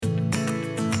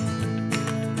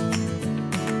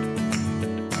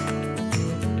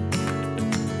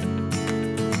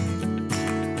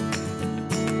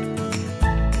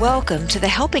Welcome to the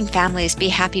Helping Families Be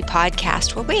Happy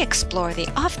podcast, where we explore the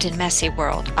often messy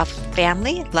world of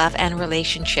family, love, and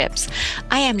relationships.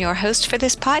 I am your host for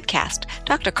this podcast,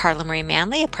 Dr. Carla Marie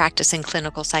Manley, a practicing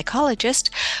clinical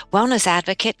psychologist, wellness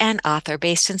advocate, and author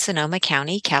based in Sonoma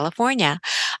County, California.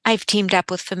 I've teamed up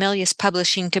with Familius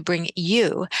Publishing to bring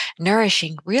you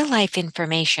nourishing real-life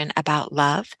information about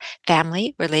love,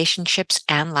 family, relationships,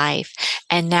 and life.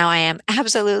 And now I am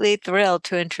absolutely thrilled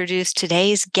to introduce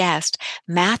today's guest,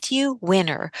 Matthew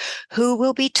Winner, who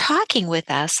will be talking with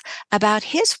us about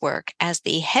his work as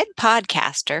the head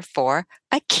podcaster for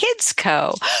A Kids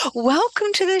Co.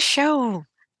 Welcome to the show.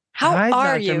 How Hi,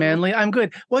 are Dr. you? Manley. I'm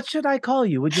good. What should I call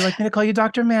you? Would you like me to call you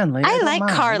Dr. Manley? I don't like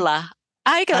mind. Carla.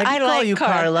 I can call like you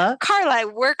Carla.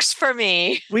 Carla works for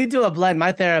me. We do a blend.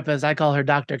 My therapist, I call her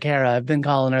Dr. Kara. I've been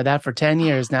calling her that for 10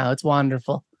 years now. It's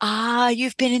wonderful.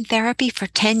 You've been in therapy for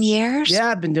 10 years? Yeah,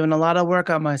 I've been doing a lot of work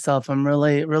on myself. I'm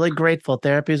really, really grateful.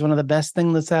 Therapy is one of the best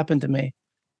things that's happened to me.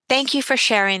 Thank you for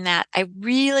sharing that. I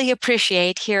really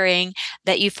appreciate hearing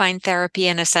that you find therapy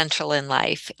an essential in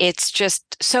life. It's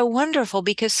just so wonderful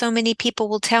because so many people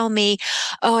will tell me,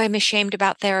 oh, I'm ashamed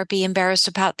about therapy, embarrassed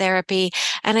about therapy.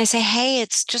 And I say, hey,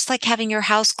 it's just like having your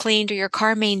house cleaned or your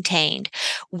car maintained.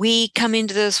 We come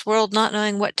into this world not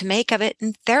knowing what to make of it,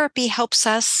 and therapy helps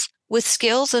us with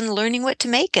skills and learning what to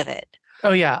make of it.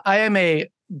 Oh, yeah. I am a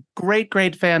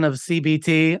great fan of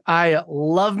CBT. I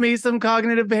love me some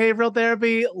cognitive behavioral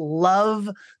therapy, love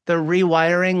the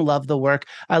rewiring, love the work.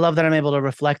 I love that I'm able to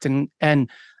reflect and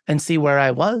see where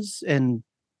I was and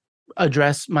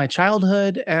address my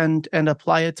childhood and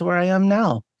apply it to where I am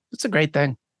now. It's a great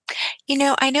thing. You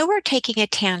know, I know we're taking a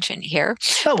tangent here.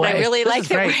 No way. I really This like is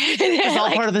that. Great. It's all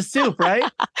part of the soup, right?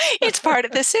 It's part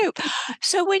of the soup.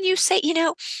 So when you say, you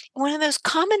know, one of those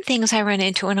common things I run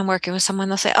into when I'm working with someone,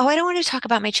 they'll say, oh, I don't want to talk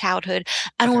about my childhood.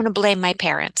 I don't want to blame my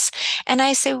parents. And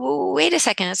I say, well, wait a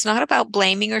second. It's not about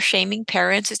blaming or shaming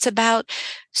parents. It's about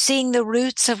seeing the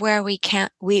roots of where we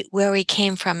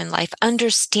came from in life,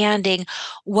 understanding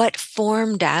what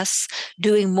formed us,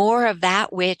 doing more of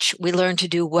that which we learned to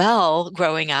do well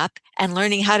growing up, and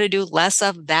learning how to do less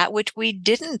of that which we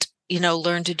didn't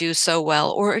learn to do so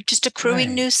well, or just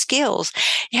accruing new skills.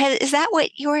 Is that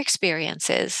what your experience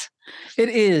is? It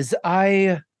is.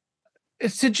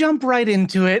 To jump right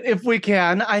into it, if we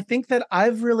can, I think that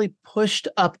I've really pushed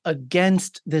up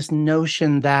against this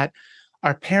notion that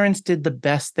our parents did the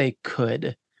best they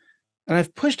could. And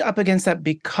I've pushed up against that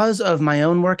because of my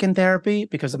own work in therapy,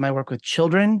 because of my work with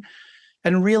children,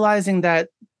 and realizing that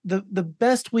the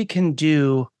best we can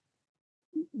do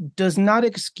does not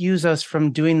excuse us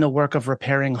from doing the work of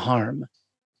repairing harm,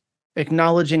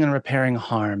 acknowledging and repairing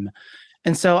harm.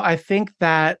 And so I think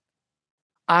that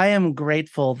I am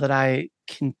grateful that I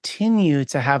continue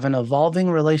to have an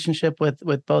evolving relationship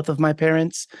with both of my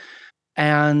parents,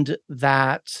 and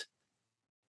that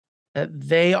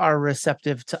they are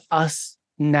receptive to us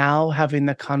now having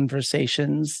the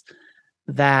conversations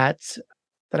that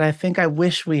I think I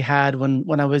wish we had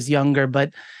when I was younger,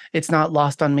 but it's not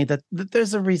lost on me that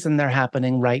there's a reason they're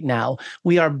happening right now.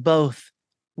 We are both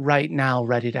right now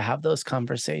ready to have those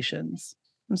conversations.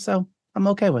 And so I'm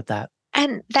okay with that.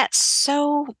 And that's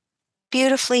so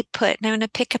beautifully put. And I'm going to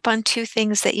pick up on two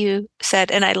things that you said,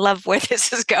 and I love where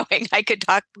this is going. I could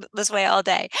talk this way all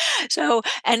day. So,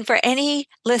 and for any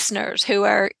listeners who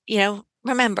are,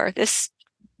 remember this,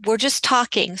 we're just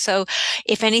talking. So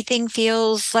if anything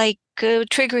feels like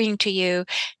triggering to you,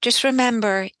 just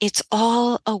remember it's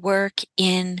all a work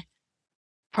in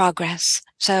progress.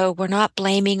 So we're not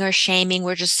blaming or shaming.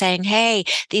 We're just saying, hey,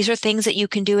 these are things that you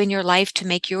can do in your life to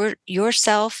make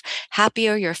yourself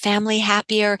happier, your family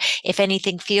happier. If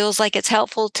anything feels like it's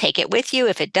helpful, take it with you.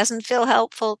 If it doesn't feel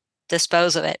helpful,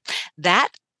 dispose of it. That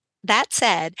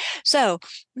said, so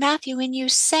Matthew, when you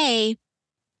say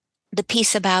the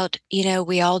piece about,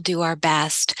 we all do our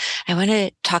best, I want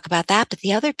to talk about that. But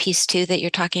the other piece too, that you're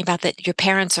talking about, that your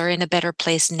parents are in a better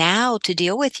place now to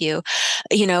deal with you,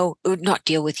 not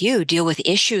deal with you, deal with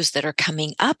issues that are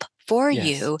coming up for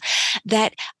you,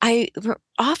 that I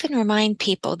often remind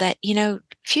people that,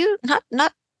 few,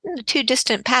 not in the too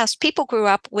distant past, people grew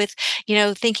up with,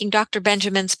 thinking Dr.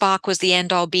 Benjamin Spock was the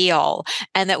end all be all,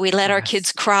 and that we let our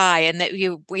kids cry, and that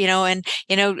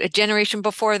a generation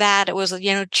before that, it was,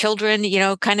 children,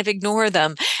 kind of ignore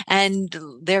them, and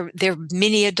they're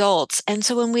mini adults. And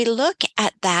so when we look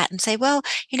at that and say, well,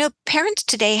 parents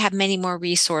today have many more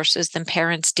resources than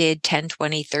parents did 10,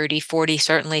 20, 30, 40,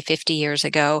 certainly 50 years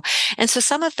ago. And so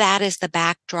some of that is the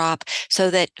backdrop,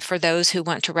 so that for those who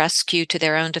want to rescue to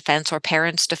their own defense, or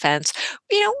parents first offense,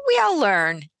 we all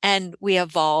learn and we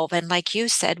evolve. And like you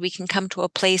said, we can come to a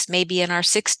place maybe in our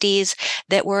 60s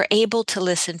that we're able to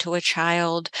listen to a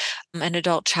child, an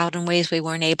adult child, in ways we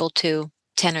weren't able to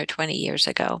 10 or 20 years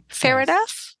ago. Fair Yes.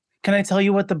 enough? Can I tell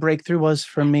you what the breakthrough was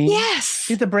for me? I Yes.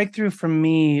 think the breakthrough for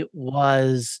me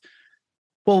was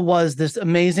this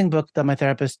amazing book that my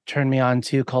therapist turned me on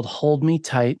to called Hold Me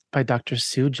Tight by Dr.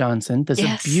 Sue Johnson. There's a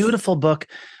Yes. beautiful book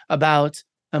about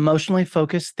emotionally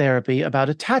focused therapy, about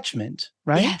attachment,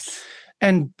 right? Yes.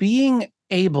 And being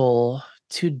able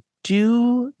to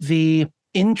do the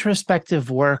introspective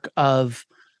work of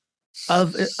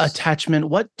attachment.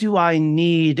 What do I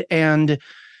need? And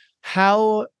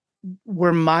how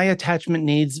were my attachment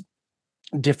needs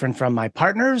different from my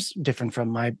partners, different from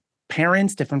my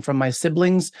parents, different from my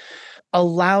siblings,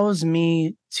 allows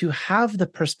me to have the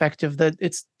perspective that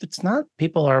it's not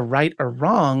people are right or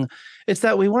wrong. It's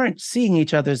that we weren't seeing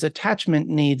each other's attachment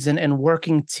needs and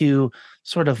working to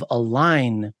sort of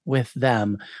align with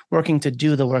them, working to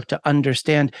do the work to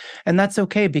understand. And that's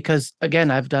okay because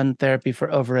again, I've done therapy for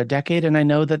over a decade and I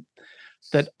know that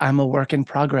I'm a work in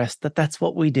progress, that's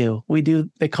what we do.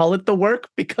 They call it the work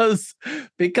because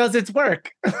it's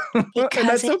work. And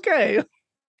Because that's okay.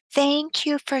 Thank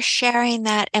you for sharing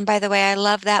that. And by the way, I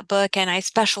love that book and I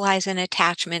specialize in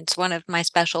attachments, one of my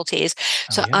specialties. Oh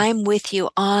So yeah. I'm with you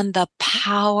on the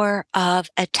power of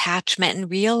attachment and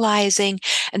realizing,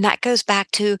 and that goes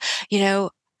back to,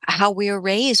 how we were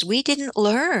raised. We didn't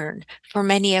learn, for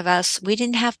many of us, we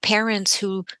didn't have parents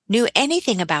who knew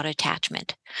anything about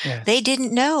attachment. They Yes.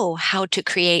 didn't know how to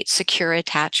create secure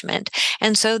attachment.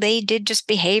 And so they did just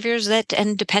behaviors that,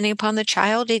 and depending upon the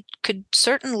child, it could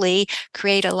certainly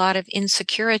create a lot of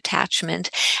insecure attachment.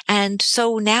 And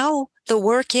so now the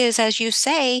work is, as you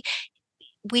say,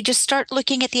 we just start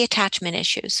looking at the attachment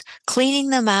issues, cleaning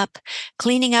them up,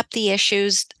 cleaning up the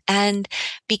issues, and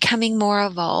becoming more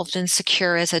evolved and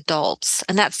secure as adults.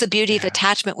 And that's the beauty of Yeah.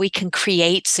 attachment. We can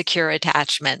create secure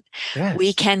attachment. We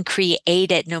Yes. can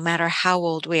create it no matter how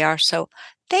old we are. So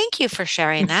thank you for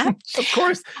sharing that. Of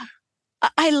course.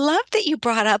 I love that you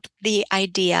brought up the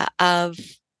idea of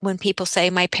when people say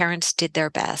my parents did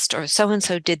their best or so and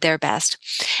so did their best.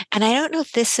 And I don't know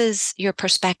if this is your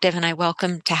perspective, and I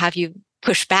welcome to have you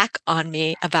push back on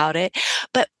me about it.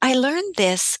 But I learned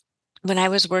this when I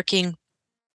was working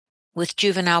with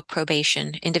juvenile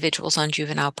probation, individuals on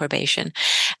juvenile probation,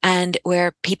 and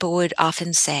where people would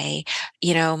often say,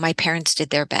 my parents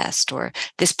did their best, or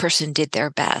this person did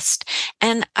their best.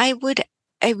 And I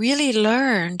really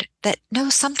learned that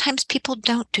no, sometimes people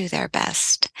don't do their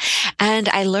best. And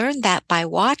I learned that by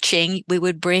watching, we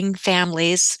would bring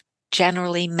families,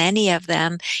 generally many of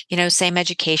them, same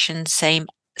education, same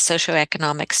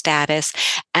socioeconomic status,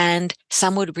 and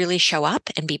some would really show up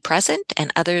and be present,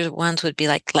 and other ones would be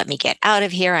like, let me get out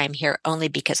of here. I'm here only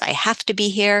because I have to be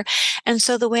here. And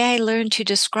so the way I learned to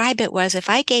describe it was, if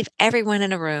I gave everyone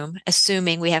in a room,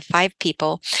 assuming we have 5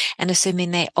 people and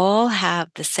assuming they all have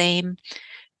the same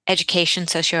education,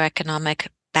 socioeconomic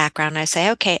background, I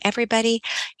say, okay, everybody,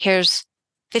 here's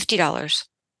 $50.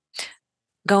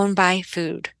 Go and buy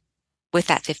food with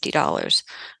that $50.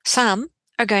 Some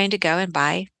are going to go and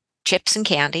buy chips and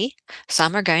candy.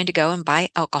 Some are going to go and buy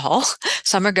alcohol.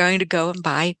 Some are going to go and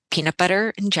buy peanut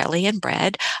butter and jelly and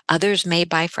bread. Others may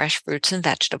buy fresh fruits and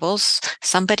vegetables.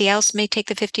 Somebody else may take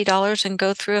the $50 and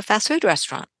go through a fast food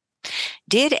restaurant.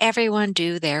 Did everyone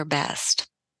do their best?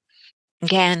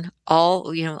 Again, all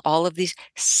of these,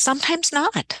 sometimes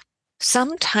not.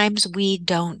 Sometimes we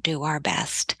don't do our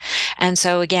best. And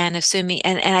so again, assuming,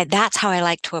 that's how I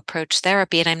like to approach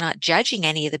therapy. And I'm not judging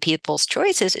any of the people's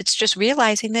choices. It's just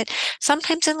realizing that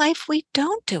sometimes in life we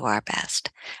don't do our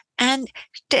best. And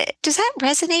does that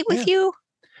resonate Yeah. with you?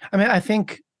 I mean, I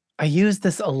think I use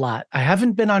this a lot. I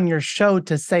haven't been on your show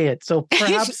to say it. So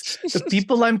perhaps the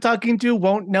people I'm talking to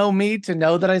won't know me to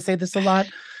know that I say this a lot,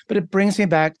 but it brings me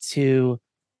back to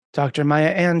Dr.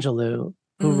 Maya Angelou,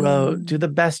 who wrote, do Mm, the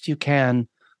best you can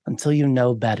until you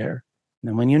know better. And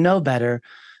then when you know better,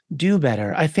 do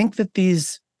better. I think that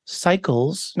these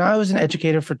cycles, now I was an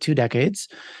educator for 2 decades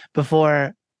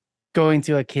before going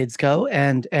to a kids co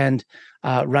and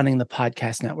running the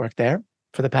podcast network there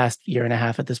for the past year and a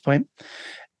half at this point.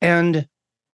 And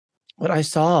what I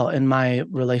saw in my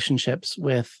relationships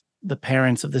with the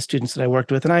parents of the students that I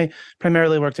worked with, and I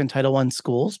primarily worked in Title I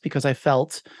schools because I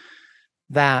felt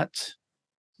that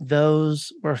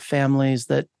those were families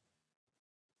that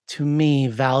to me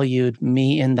valued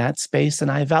me in that space and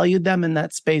I valued them in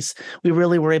that space. We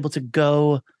really were able to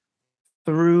go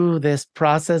through this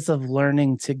process of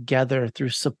learning together, through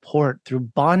support, through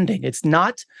bonding. It's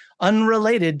not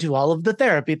unrelated to all of the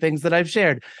therapy things that I've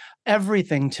shared.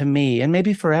 everything to me, and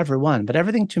maybe for everyone, but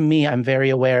everything to me, I'm very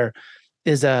aware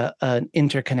is an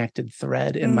interconnected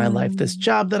thread in my life. This Mm.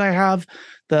 job that I have,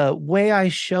 the way I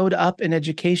showed up in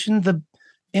education, the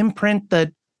imprint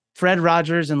that Fred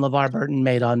Rogers and LeVar Burton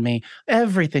made on me,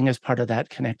 everything is part of that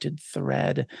connected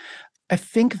thread. I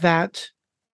think that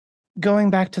going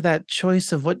back to that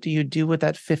choice of what do you do with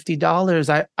that $50,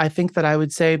 I think that I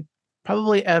would say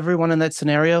probably everyone in that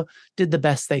scenario did the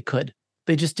best they could.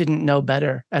 They just didn't know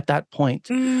better at that point.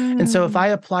 And so if Mm. I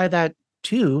apply that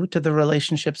to the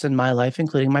relationships in my life,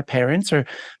 including my parents or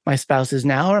my spouses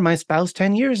now or my spouse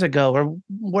 10 years ago or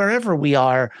wherever we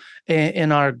are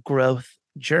in our growth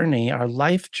journey, our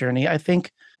life journey, I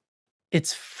think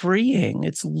it's freeing,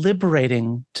 it's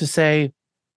liberating to say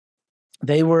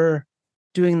they were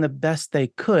doing the best they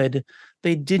could.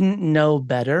 They didn't know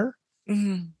better,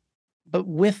 Mm. but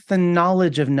with the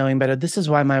knowledge of knowing better, this is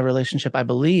why my relationship, I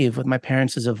believe, with my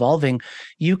parents is evolving.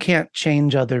 You can't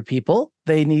change other people.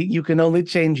 You can only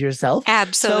change yourself. So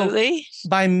Absolutely.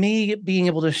 by me being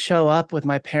able to show up with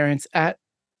my parents at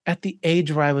the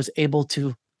age where I was able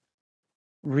to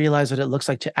realize what it looks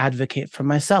like to advocate for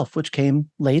myself, which came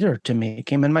later to me. It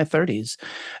came in my 30s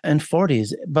and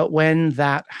 40s. But when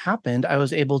that happened, I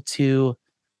was able to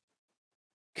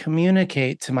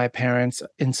communicate to my parents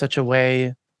in such a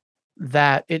way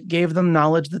that it gave them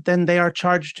knowledge that then they are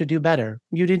charged to do better.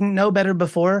 You didn't know better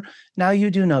before. Now you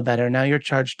do know better. Now you're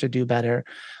charged to do better.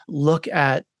 Look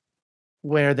at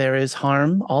where there is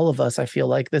harm. All of us, I feel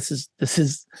like this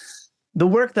is the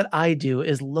work that I do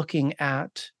is looking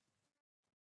at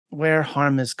where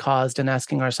harm is caused and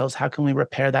asking ourselves, how can we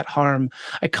repair that harm?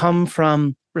 I come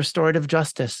from restorative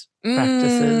justice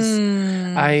practices.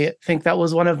 Mm. I think that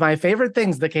was one of my favorite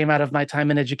things that came out of my time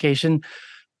in education.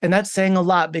 And that's saying a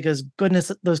lot because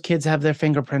goodness, those kids have their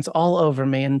fingerprints all over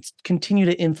me and continue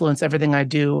to influence everything I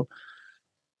do.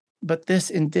 But this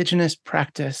indigenous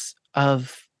practice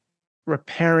of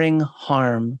repairing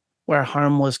harm where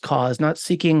harm was caused, not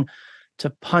seeking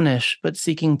to punish, but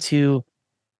seeking to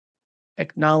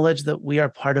acknowledge that we are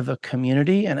part of a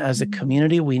community. And as a Mm.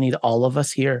 community, we need all of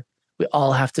us here. We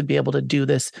all have to be able to do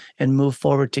this and move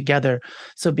forward together.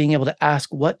 So being able to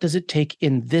ask, what does it take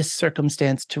in this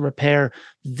circumstance to repair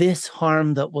this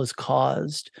harm that was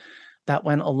caused? That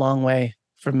went a long way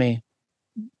for me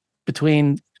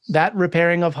between that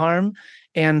repairing of harm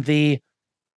and the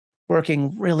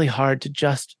working really hard to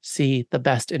just see the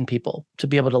best in people, to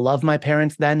be able to love my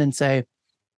parents then and say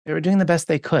they were doing the best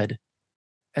they could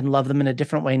and love them in a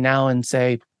different way now and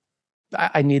say,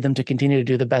 I need them to continue to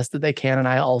do the best that they can. And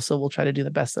I also will try to do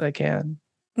the best that I can.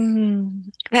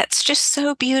 Mm. That's just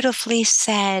so beautifully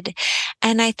said.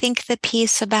 And I think the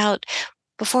piece about,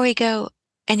 before we go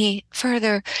any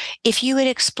further, if you would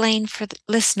explain for the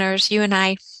listeners, you and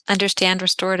I understand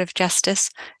restorative justice.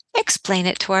 Explain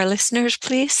it to our listeners,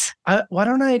 please. Why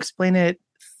don't I explain it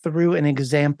through an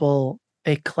example,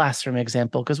 a classroom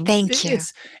example? Because Thank you.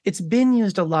 it's been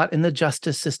used a lot in the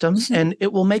justice system, Mhm. and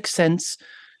it will make sense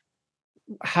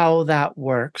how that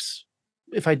works.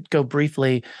 If I go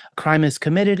briefly, crime is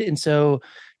committed, and so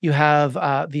you have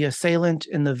the assailant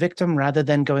and the victim. Rather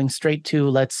than going straight to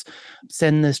let's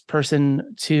send this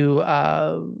person to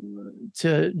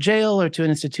jail or to an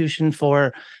institution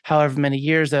for however many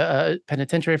years, a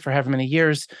penitentiary for however many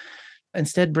years,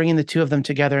 instead bringing the two of them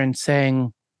together and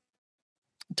saying,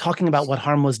 talking about what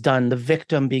harm was done, the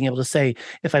victim being able to say,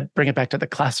 if I bring it back to the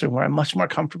classroom where I'm much more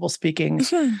comfortable speaking,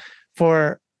 Mhm.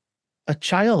 for a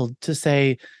child to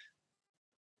say,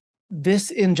 this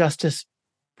injustice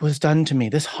was done to me,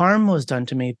 this harm was done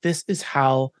to me, this is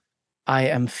how I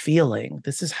am feeling,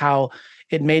 this is how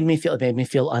it made me feel. It made me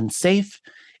feel unsafe.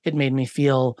 It made me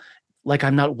feel like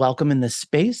I'm not welcome in this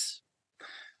space.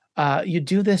 You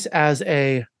do this as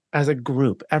a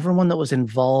group, everyone that was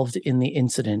involved in the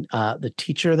incident, the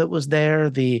teacher that was there,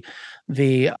 the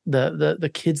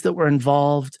kids that were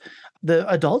involved, the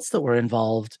adults that were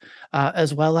involved,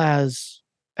 as well as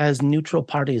neutral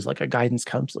parties like a guidance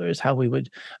counselor is how we would,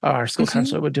 our school Mhm.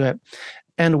 counselor would do it,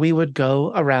 and we would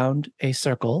go around a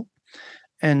circle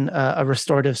and a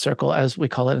restorative circle as we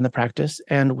call it in the practice,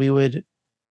 and we would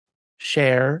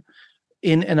share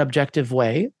in an objective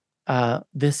way.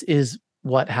 This is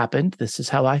what happened. This is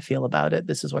how I feel about it.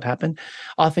 This is what happened.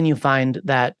 Often you find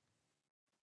that,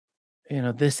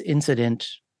 this incident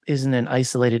isn't an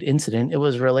isolated incident. It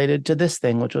was related to this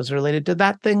thing, which was related to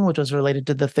that thing, which was related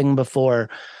to the thing before.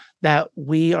 That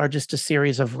we are just a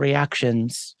series of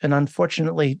reactions. And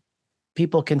unfortunately,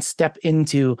 people can step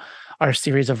into our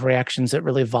series of reactions at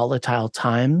really volatile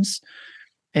times.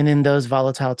 And in those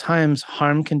volatile times,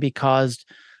 harm can be caused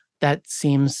that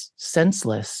seems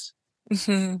senseless.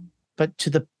 Mhm. But to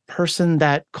the person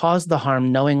that caused the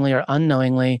harm, knowingly or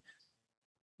unknowingly,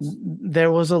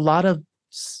 there was a lot of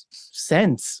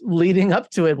sense leading up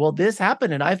to it. Well, this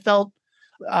happened, and I felt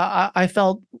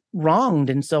wronged,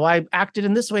 and so I acted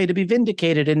in this way to be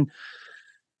vindicated. And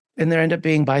there end up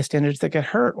being bystanders that get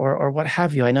hurt, or what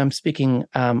have you. I know I'm speaking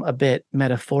a bit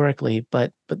metaphorically,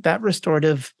 but that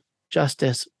restorative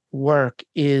justice work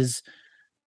is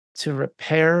to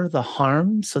repair the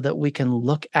harm so that we can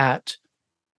look at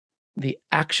the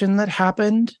action that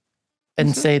happened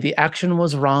and say the action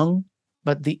was wrong,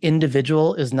 but the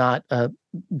individual is not a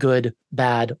good,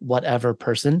 bad, whatever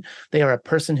person. They are a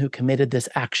person who committed this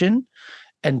action,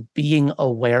 and being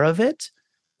aware of it,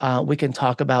 we can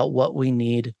talk about what we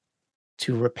need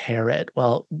to repair it.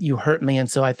 Well, you hurt me. And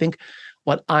so I think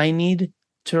what I need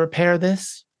to repair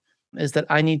this is that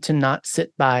I need to not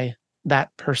sit by that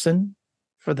person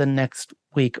for the next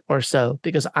week or so,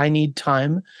 because I need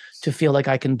time to feel like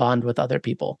I can bond with other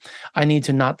people. I need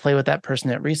to not play with that person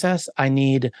at recess. I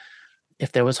need,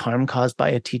 if there was harm caused by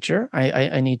a teacher,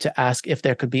 I need to ask if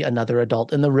there could be another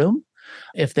adult in the room.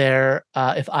 If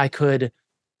I could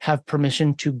have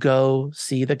permission to go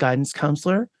see the guidance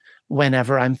counselor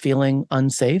whenever I'm feeling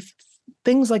unsafe.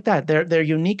 Things like that. They're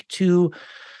unique to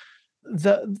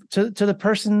the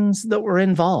persons that were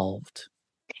involved.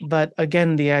 But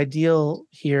again, the ideal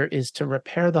here is to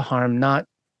repair the harm, not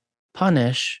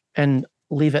punish and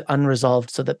leave it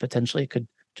unresolved so that potentially it could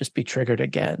just be triggered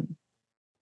again.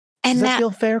 Does And that that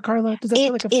feel fair, Carla? Does that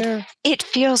feel like a fair? it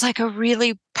feels like a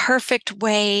really perfect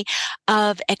way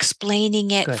of explaining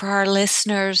it Good. for our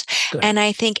listeners. Good. And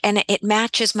I think, and it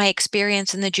matches my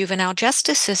experience in the juvenile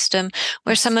justice system,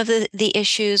 where some of the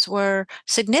issues were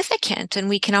significant, and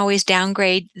we can always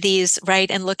downgrade these,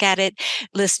 right? And look at it,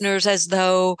 listeners, as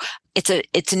though it's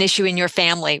an issue in your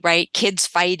family, right? Kids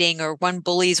fighting, or one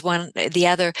bullies the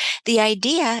other. The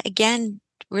idea, again,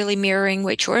 really mirroring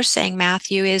what you're saying,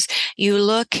 Matthew, is you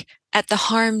look at the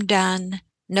harm done,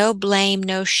 no blame,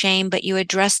 no shame, but you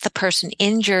address the person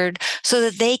injured so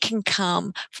that they can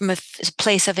come from a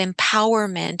place of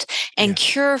empowerment and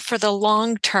cure for the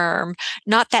long term,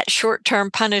 not that short term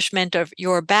punishment of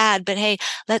you're bad, but hey,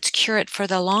 let's cure it for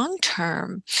the long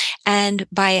term. And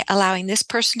by allowing this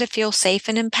person to feel safe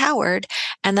and empowered,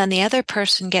 and then the other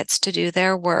person gets to do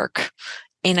their work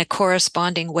in a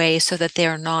corresponding way so that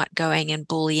they're not going and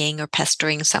bullying or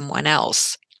pestering someone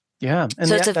else. Yeah. And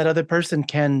So that other person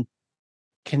can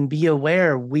be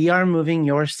aware, we are moving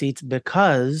your seats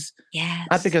because,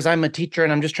 not because I'm a teacher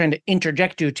and I'm just trying to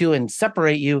interject you to and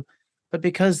separate you, but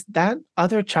because that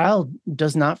other child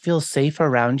does not feel safe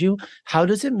around you. How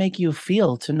does it make you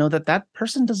feel to know that that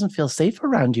person doesn't feel safe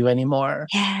around you anymore?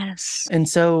 Yes. And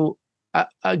so,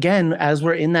 again, as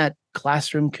we're in that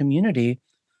classroom community,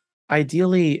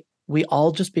 ideally, we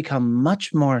all just become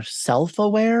much more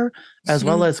self-aware as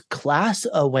well as class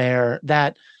aware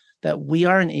that we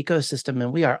are an ecosystem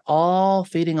and we are all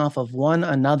feeding off of one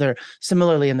another.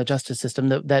 Similarly, in the justice system,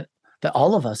 that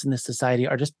all of us in this society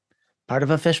are just part of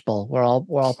a fishbowl. We're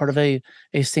all part of a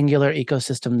singular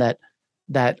ecosystem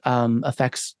that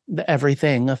affects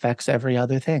everything, affects every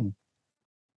other thing.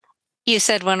 You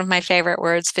said one of my favorite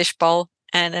words, fishbowl,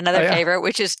 and another favorite,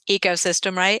 which is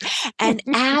ecosystem, right? And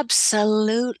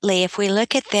absolutely, if we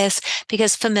look at this,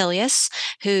 because Familius,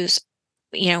 who's,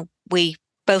 we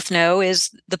both know is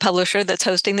the publisher that's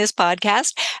hosting this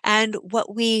podcast. And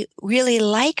what we really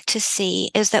like to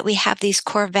see is that we have these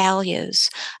core values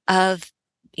of,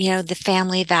 the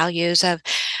family values of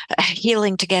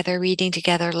healing together, reading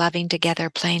together, loving together,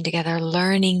 playing together,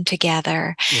 learning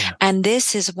together. Yeah. And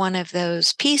this is one of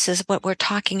those pieces, what we're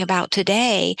talking about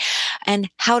today, and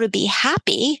how to be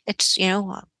happy. It's,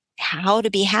 how to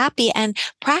be happy, and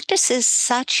practices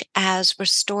such as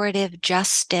restorative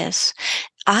justice,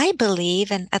 I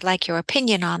believe, and I'd like your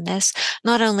opinion on this,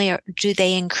 not only do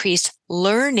they increase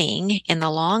learning in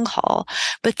the long haul,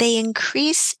 but they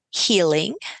increase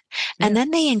healing, and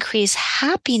then they increase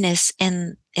happiness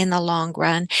in the long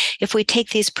run. If we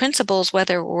take these principles,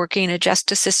 whether we're working in a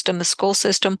justice system, a school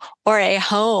system, or a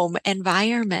home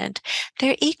environment,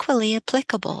 they're equally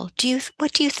applicable.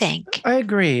 What do you think? I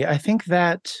agree. I think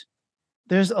that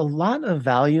there's a lot of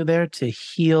value there to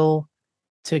heal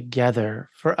together,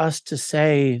 for us to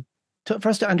say, for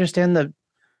us to understand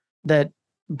that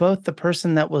both the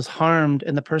person that was harmed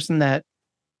and the person that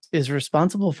is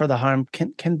responsible for the harm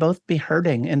can both be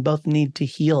hurting and both need to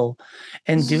heal.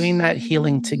 And doing that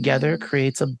healing together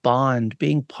creates a bond.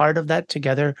 Being part of that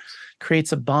together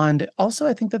creates a bond. Also,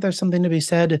 I think that there's something to be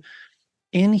said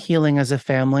in healing as a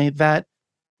family, that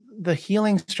the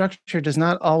healing structure does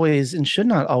not always and should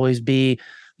not always be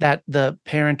that the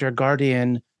parent or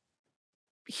guardian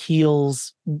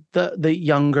heals the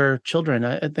younger children.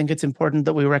 I think it's important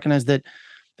that we recognize that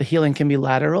the healing can be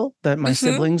lateral, that my Hmm.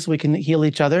 siblings, we can heal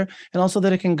each other, and also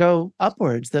that it can go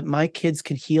upwards, that my kids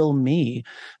can heal me,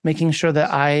 making sure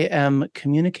that I am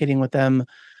communicating with them.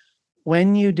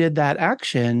 When you did that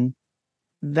action,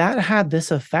 that had this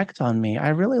effect on me. I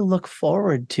really look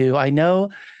forward to, I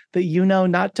know that you know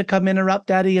not to come interrupt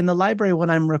daddy in the library when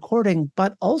I'm recording,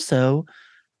 but also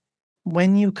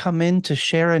when you come in to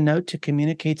share a note to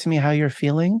communicate to me how you're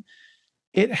feeling,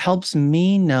 it helps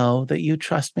me know that you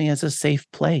trust me as a safe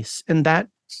place. And that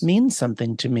means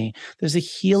something to me. There's a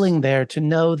healing there to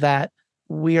know that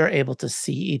we are able to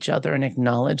see each other and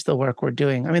acknowledge the work we're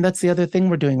doing. I mean, that's the other thing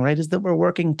we're doing, right? Is that we're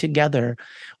working together.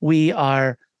 We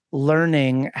are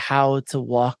learning how to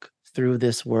walk through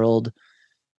this world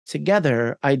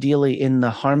together, ideally in the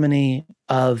harmony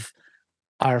of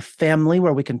our family,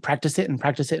 where we can practice it and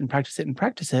practice it and practice it and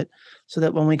practice it, so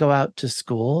that when we go out to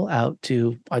school, out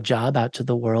to a job, out to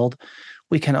the world,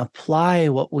 we can apply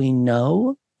what we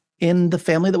know in the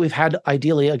family that we've had,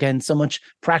 ideally, again, so much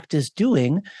practice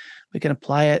doing. We can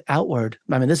apply it outward.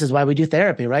 I mean, this is why we do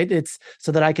therapy, right? It's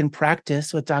so that I can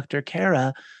practice with Dr.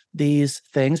 Kara these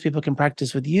things. People can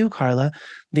practice with you, Carla,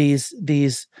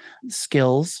 these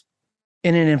skills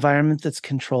in an environment that's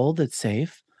controlled, that's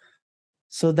safe,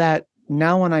 so that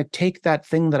now when I take that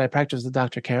thing that I practice with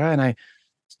Dr. Kara and I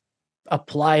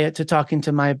apply it to talking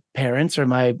to my parents or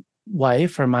my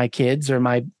wife or my kids or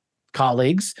my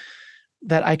colleagues,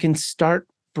 that I can start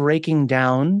breaking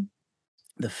down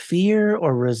the fear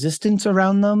or resistance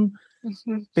around them,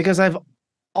 Hmm. because I've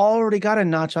already got a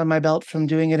notch on my belt from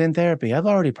doing it in therapy. I've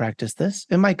already practiced this.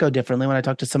 It might go differently when I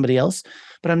talk to somebody else,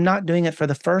 but I'm not doing it for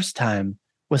the first time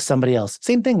with somebody else.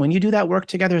 Same thing when you do that work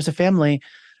together as a family,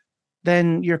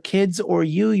 then your kids or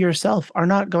you yourself are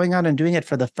not going out and doing it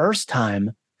for the first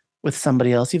time with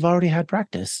somebody else. You've already had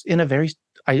practice in a very,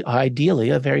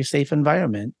 ideally, a very safe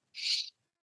environment.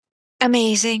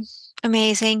 Amazing.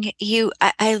 Amazing.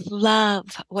 I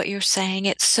love what you're saying.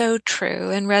 It's so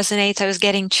true and resonates. I was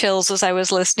getting chills as I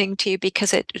was listening to you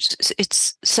because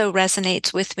it's so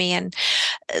resonates with me. And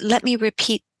let me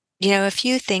repeat, a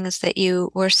few things that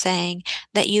you were saying,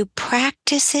 that you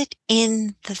practice it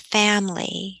in the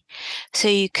family so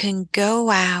you can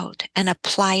go out and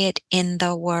apply it in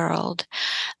the world.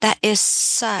 That is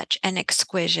such an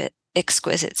exquisite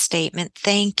statement.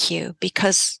 Thank you,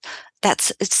 because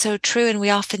it's so true. And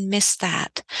we often miss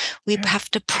that. We Yeah.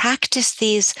 have to practice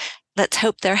these. Let's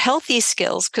hope they're healthy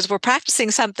skills, because we're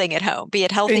practicing something at home, be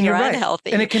it And healthy or you're right. And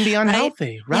unhealthy, it can be right?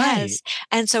 unhealthy, right? Yes.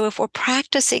 And so if we're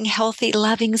practicing healthy,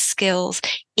 loving skills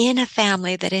in a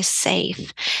family that is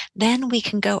safe, then we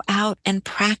can go out and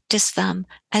practice them,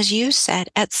 as you said,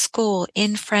 at school,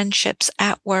 in friendships,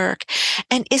 at work.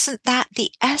 And isn't that the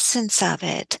essence of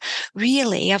it,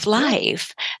 really, of Yeah.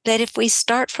 life? That if we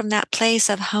start from that place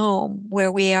of home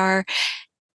where we are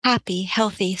happy,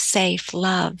 healthy, safe,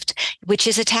 loved, which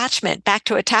is attachment, back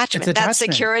to It's attachment, that's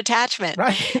attachment, secure attachment.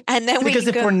 right? And then we Because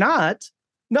can if we're go, not,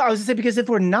 no, I was gonna say, because if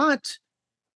we're not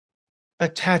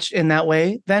attached in that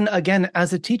way, then again,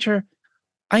 as a teacher,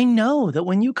 I know that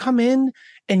when you come in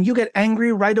and you get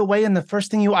angry right away, and the first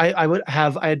thing I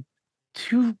had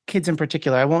two kids in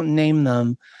particular. I won't name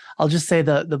them. I'll just say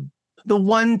the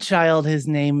one child, his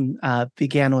name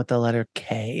began with the letter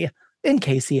K. In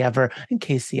case he ever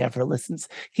listens,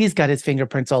 he's got his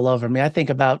fingerprints all over me. I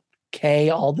think about K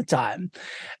all the time.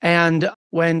 And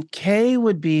when K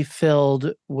would be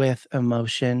filled with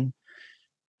emotion,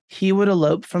 he would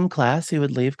elope from class. He would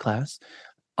leave class.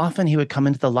 Often he would come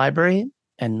into the library,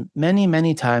 and many,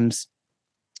 many times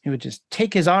he would just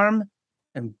take his arm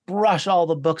and brush all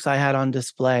the books I had on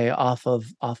display off of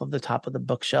the top of the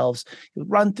bookshelves. He would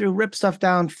run through, rip stuff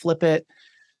down, flip it,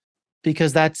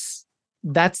 because that's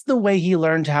the way he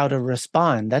learned how to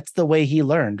respond. That's the way he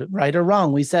learned, right or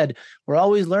wrong. We said we're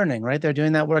always learning, right? They're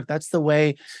doing that work. That's the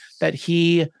way that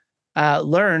he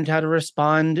learned how to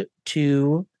respond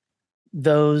to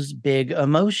those big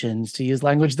emotions, to use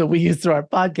language that we use through our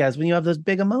podcast. When you have those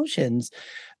big emotions,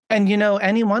 and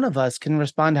any one of us can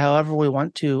respond however we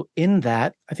want to in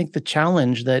that. I think the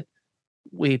challenge that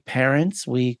we parents,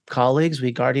 we colleagues,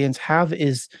 we guardians have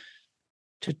is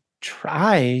to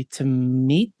try to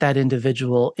meet that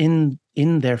individual in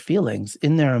their feelings,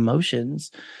 in their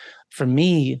emotions. For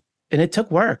me, and it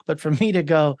took work, but for me to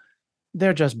go,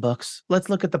 they're just books. Let's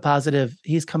look at the positive.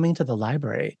 He's coming to the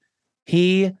library.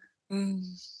 He mm,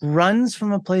 runs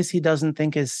from a place he doesn't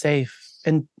think is safe,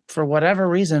 and for whatever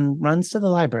reason runs to the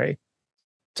library.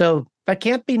 So that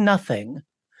can't be nothing.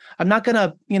 I'm not going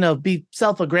to, be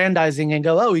self-aggrandizing and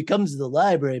go, oh, he comes to the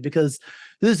library because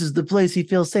this is the place he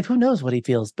feels safe. Who knows what he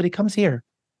feels, but he comes here.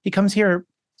 He comes here.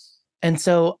 And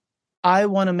so I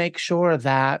want to make sure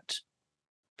that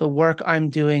the work I'm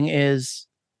doing is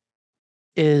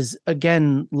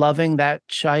again loving that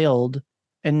child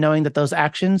and knowing that those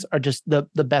actions are just the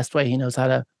best way he knows how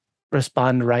to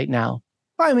respond right now.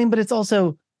 I mean, but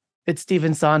it's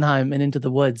Stephen Sondheim and Into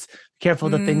the Woods. Careful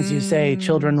the things you say, Mm.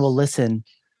 children will listen.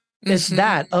 It's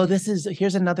that. Oh, Mhm.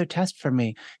 here's another test for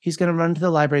me. He's going to run to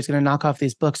the library. He's going to knock off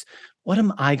these books. What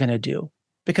am I going to do?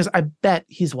 Because I bet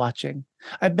he's watching.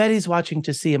 I bet he's watching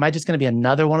to see, am I just going to be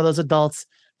another one of those adults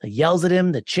that yells at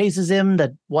him, that chases him,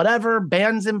 that whatever,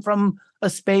 bans him from a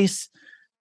space?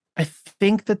 I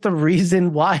think that the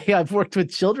reason why I've worked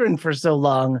with children for so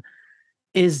long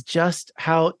is just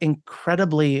how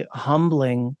incredibly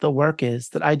humbling the work is,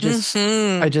 that I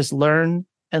Mhm. just learn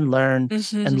and learn and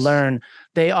Mhm. learn.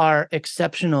 They are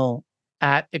exceptional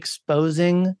at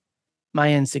exposing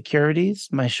my insecurities,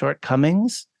 my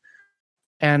shortcomings,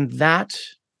 and that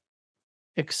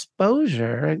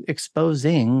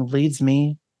exposing leads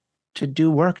me to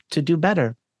do work, to do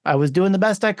better. I was doing the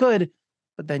best I could,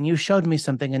 but then you showed me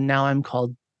something, and now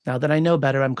that I know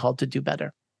better, I'm called to do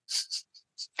better.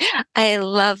 I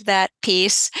love that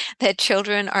piece that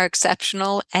children are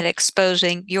exceptional at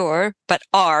exposing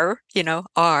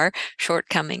our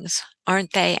shortcomings,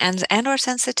 aren't they? And our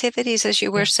sensitivities, as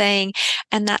you were Yeah. saying.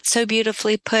 And that's so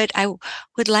beautifully put. I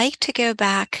would like to go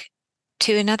back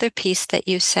to another piece that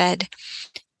you said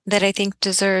that I think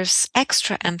deserves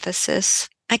extra emphasis.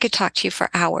 I could talk to you for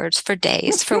hours, for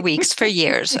days, for weeks, for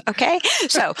years. Okay.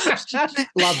 So,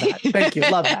 Love that. Thank you.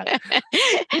 Love that.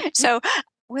 so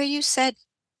where you said,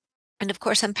 and of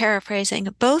course, I'm paraphrasing,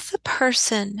 both the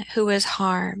person who is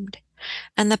harmed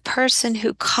and the person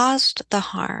who caused the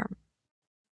harm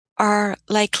are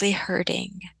likely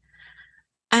hurting.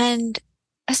 And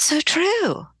it's so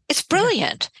true. It's Yeah.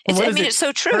 brilliant. Well, It's, what I is mean, it? it's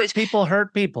so true. Hurt people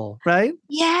hurt people, right?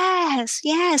 Yes,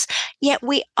 yes. Yet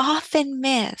we often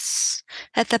miss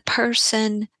that the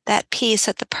person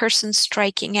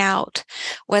striking out,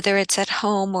 whether it's at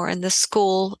home or in the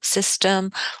school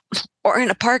system or in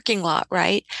a parking lot,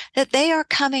 right? That they are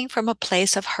coming from a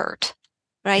place of hurt,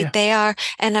 right? Yeah. They are,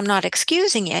 and I'm not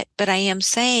excusing it, but I am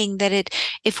saying that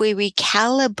if we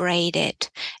recalibrate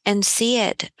it and see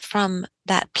it from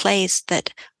that place,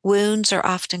 that wounds are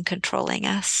often controlling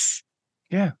us,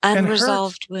 Yeah. And hurt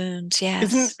unresolved wounds,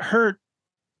 isn't yes. hurt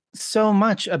so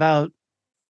much about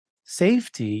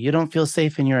safety. You don't feel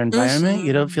safe in your environment.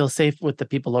 You don't Hmm. feel safe with the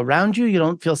people around you. You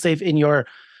don't feel safe in your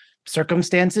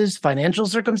circumstances, financial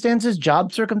circumstances,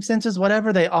 job circumstances,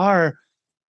 whatever they are.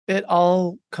 It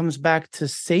all comes back to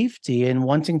safety and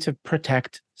wanting to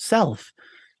protect self.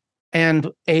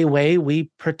 And a way we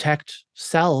protect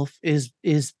self is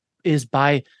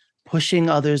by pushing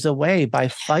others away, by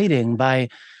fighting, by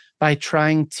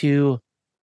trying to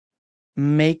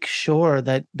make sure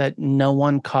that no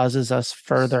one causes us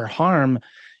further harm,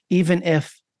 even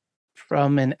if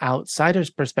from an outsider's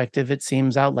perspective it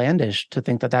seems outlandish to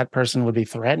think that that person would be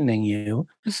threatening you.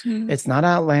 Hmm. It's not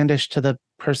outlandish to the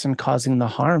person causing the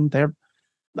harm. They're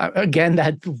again,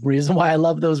 that reason why I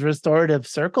love those restorative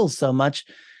circles so much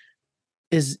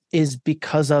is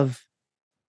because of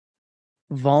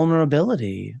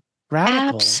vulnerability,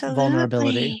 radical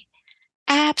vulnerability. Absolutely.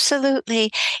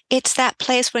 Absolutely. It's that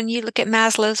place when you look at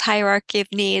Maslow's hierarchy of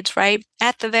needs, right?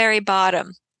 At the very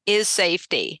bottom is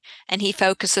safety. And he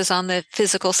focuses on the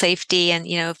physical safety and,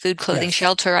 food, clothing, Yes.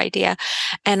 shelter idea.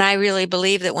 And I really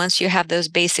believe that once you have those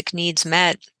basic needs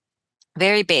met,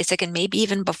 very basic, and maybe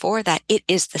even before that, it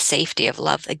is the safety of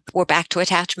love. Like, we're back to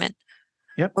attachment.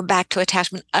 Yep. We're back to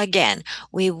attachment again.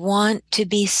 We want to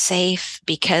be safe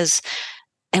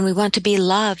and we want to be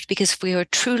loved, because if we are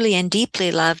truly and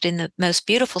deeply loved in the most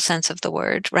beautiful sense of the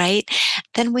word, right,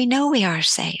 then we know we are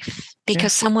safe, Yeah.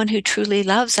 because someone who truly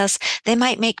loves us, they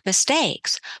might make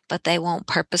mistakes, but they won't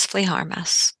purposefully harm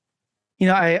us. You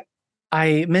know,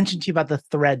 I mentioned to you about the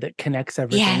thread that connects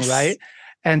everything, Yes. right?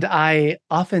 And I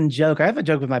often joke, I have a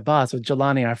joke with my boss, with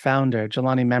Jelani, our founder,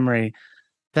 Jelani Memory,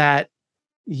 that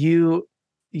you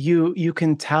you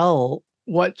can tell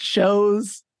what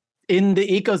shows in the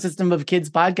ecosystem of kids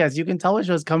podcasts, you can tell what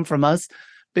shows come from us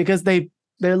because they're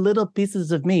little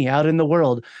pieces of me out in the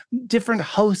world, different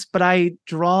hosts, but I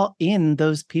draw in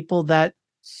those people that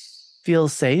feel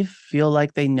safe, feel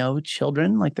like they know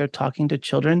children, like they're talking to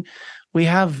children. We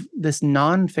have this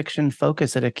nonfiction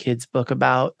focus at a kid's book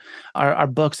about our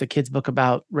books, a kid's book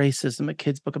about racism, a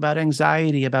kid's book about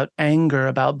anxiety, about anger,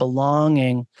 about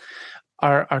belonging.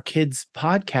 Our kids'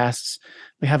 podcasts,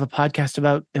 we have a podcast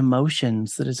about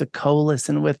emotions that is a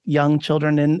co-listen with young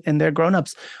children and their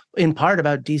grown-ups, in part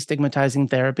about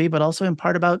destigmatizing therapy, but also in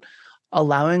part about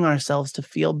allowing ourselves to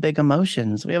feel big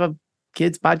emotions. We have a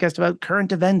kids podcast about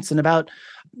current events and about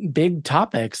big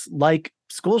topics like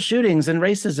school shootings and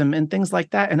racism and things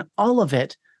like that. And all of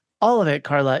it,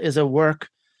 Carla, is a work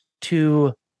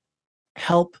to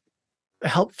help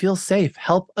feel safe,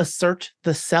 help assert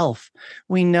the self.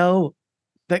 We know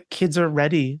that kids are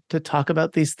ready to talk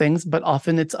about these things, but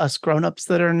often it's us grown-ups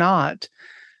that are not.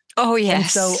 Oh, And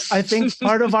so yes. I think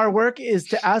part of our work is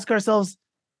to ask ourselves,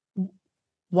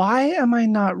 why am I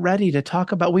not ready to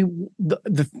talk about you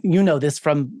know this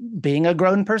from being a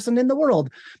grown person in the world,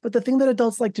 but the thing that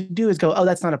adults like to do is go, oh,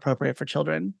 that's not appropriate for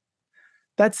children.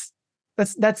 That's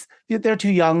they're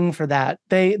too young for that.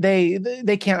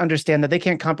 They can't understand that. They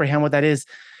can't comprehend what that is.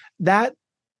 That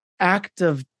act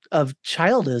of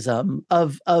childism,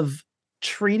 of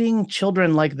treating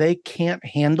children like they can't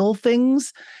handle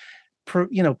things,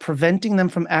 preventing them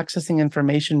from accessing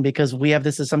information because we have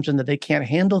this assumption that they can't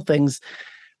handle things,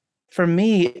 for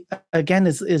me, again,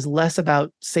 is less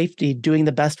about safety, doing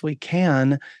the best we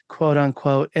can, quote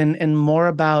unquote, and more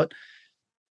about,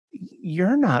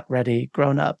 you're not ready,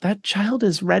 grown up. That child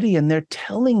is ready, and they're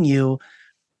telling you,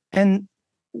 and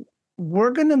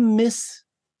we're going to miss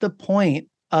the point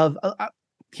of,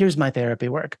 here's my therapy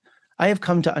work. I have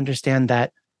come to understand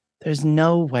that there's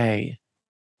no way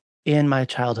in my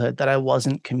childhood that I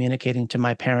wasn't communicating to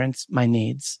my parents my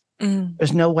needs.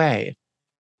 There's no way.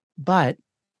 But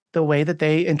the way that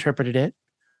they interpreted it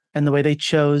and the way they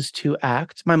chose to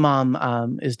act. My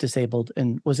mom is disabled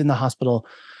and was in the hospital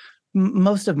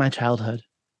most of my childhood,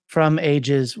 from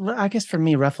ages, I guess for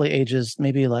me, roughly ages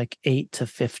maybe like 8 to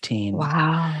 15.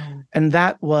 Wow. And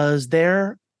that was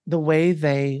the way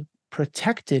they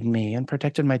protected me and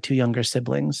protected my two younger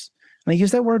siblings. And I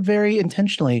use that word very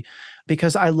intentionally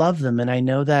because I love them and I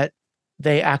know that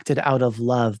they acted out of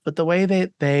love. But the way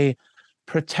they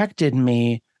protected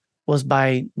me was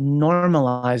by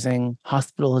normalizing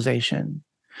hospitalization,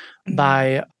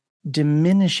 by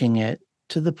diminishing it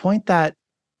to the point that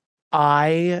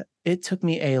it took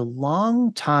me a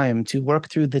long time to work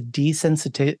through the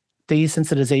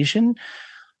desensitization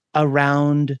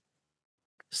around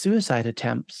suicide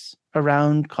attempts,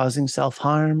 around causing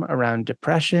self-harm, around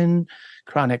depression,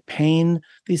 chronic pain,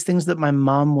 these things that my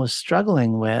mom was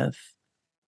struggling with,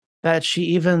 that she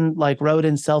even wrote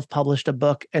and self-published a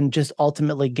book and just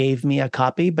ultimately gave me a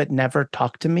copy, but never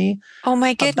talked to me Oh my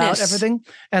about goodness. everything.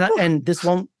 And this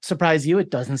won't surprise you. It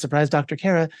doesn't surprise Dr.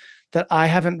 Kara that I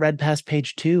haven't read past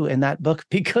page 2 in that book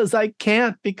because I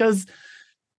can't, because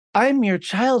I'm your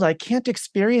child. I can't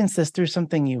experience this through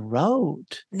something you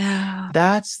wrote. No.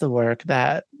 That's the work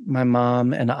that my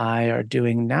mom and I are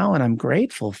doing now, and I'm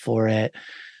grateful for it.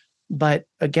 But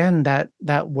again, that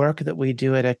work that we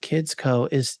do at a Kids Co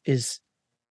is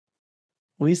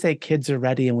we say kids are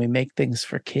ready and we make things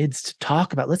for kids to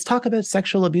talk about. Let's talk about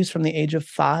sexual abuse from the age of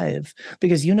 5,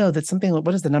 because you know that something,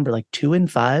 what is the number, like 2 in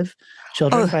 5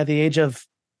 children Oh, by the age of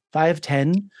 5,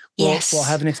 10 will yes.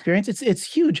 have an experience. It's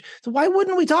huge. So why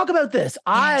wouldn't we talk about this?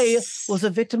 I Yes. was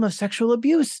a victim of sexual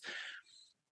abuse,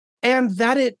 and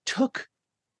that it took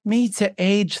me to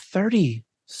age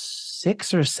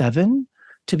 36 or 7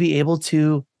 to be able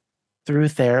to, through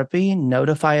therapy,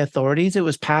 notify authorities. It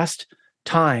was past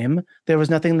time. There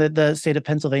was nothing that the state of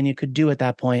Pennsylvania could do at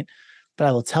that point. But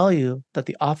I will tell you that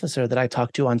the officer that I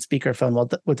talked to on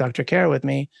speakerphone with Dr. Kara with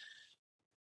me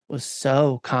was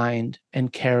so kind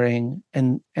and caring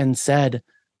and said,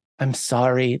 I'm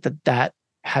sorry that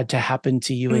had to happen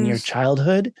to you in your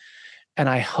childhood. And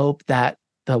I hope that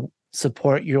the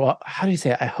support how do you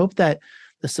say it? I hope that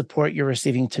the support you're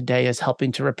receiving today is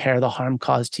helping to repair the harm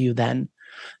caused to you then.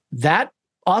 That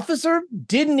officer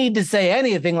didn't need to say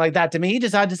anything like that to me. He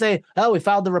just had to say, oh, we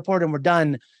filed the report and we're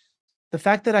done. The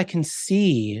fact that I can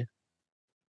see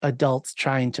adults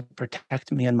trying to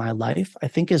protect me in my life, I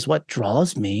think, is what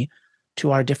draws me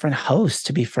to our different hosts,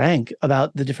 to be frank,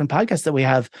 about the different podcasts that we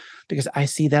have, because I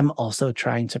see them also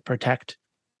trying to protect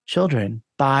children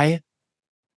by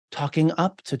talking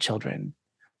up to children,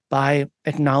 by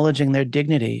acknowledging their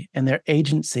dignity and their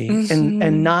agency,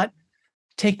 and not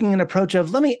taking an approach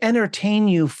of, let me entertain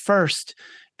you first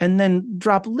and then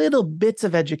drop little bits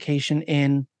of education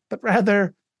in, but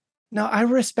rather, no, I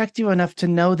respect you enough to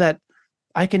know that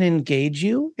I can engage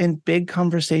you in big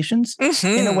conversations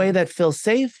in a way that feels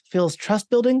safe, feels trust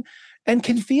building, and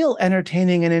can feel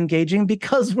entertaining and engaging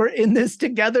because we're in this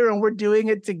together and we're doing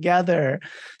it together.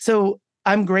 So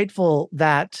I'm grateful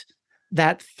that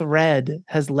that thread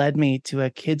has led me to a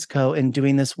Kids Co and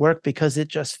doing this work, because it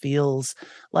just feels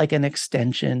like an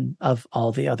extension of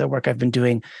all the other work I've been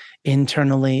doing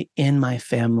internally, in my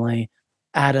family,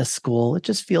 at a school. It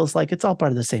just feels like it's all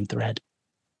part of the same thread.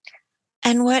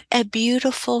 And what a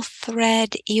beautiful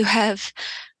thread you have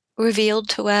revealed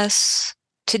to us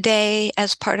today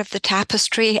as part of the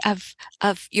tapestry of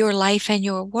your life and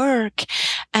your work.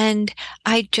 And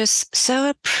I just so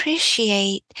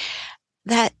appreciate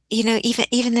that,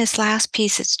 even this last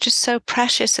piece, it's just so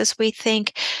precious as we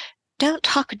think, don't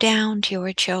talk down to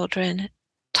your children,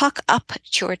 talk up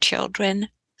to your children.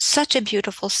 Such a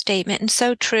beautiful statement and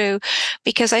so true,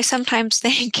 because I sometimes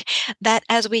think that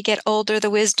as we get older, the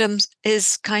wisdom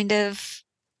is kind of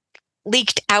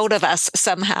leaked out of us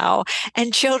somehow.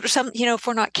 And children, if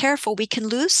we're not careful, we can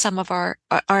lose some of our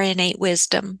innate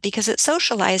wisdom because it's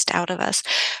socialized out of us.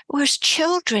 Whereas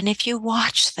children, if you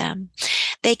watch them,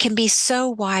 they can be so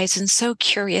wise and so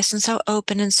curious and so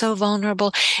open and so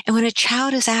vulnerable. And when a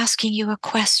child is asking you a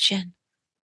question,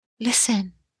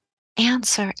 listen,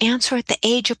 answer at the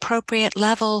age appropriate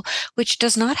level, which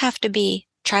does not have to be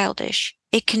childish.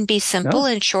 It can be simple No.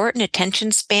 and short and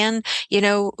attention span,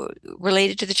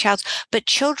 related to the child's, but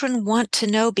children want to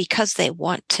know because they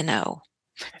want to know,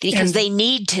 because And they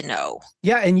need to know.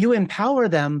 yeah, and you empower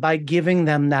them by giving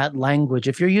them that language.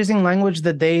 If you're using language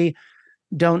that they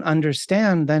don't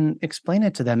understand, then explain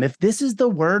it to them. If this is the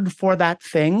word for that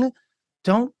thing,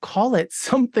 don't call it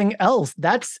something else.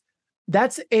 That's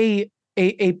a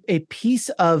piece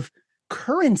of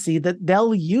currency that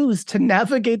they'll use to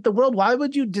navigate the world. Why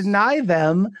would you deny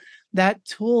them that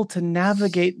tool to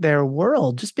navigate their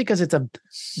world just because it's a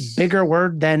bigger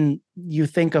word than you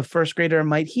think a first grader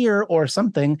might hear or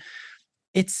something?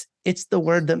 It's the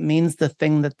word that means the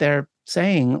thing that they're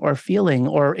saying or feeling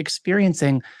or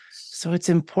experiencing. So it's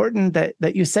important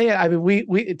that you say it. I mean,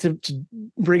 we to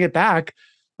bring it back,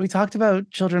 we talked about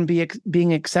children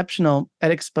being exceptional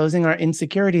at exposing our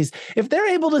insecurities. If they're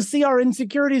able to see our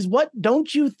insecurities, what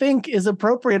don't you think is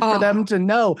appropriate for them Oh, to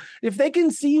know? If they can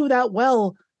see you that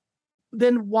well,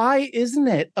 then why isn't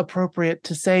it appropriate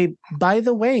to say, by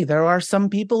the way, there are some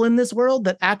people in this world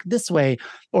that act this way,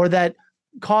 or that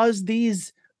cause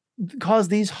these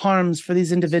harms for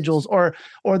these individuals, or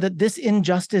that this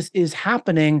injustice is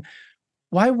happening?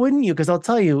 Why wouldn't you? Because I'll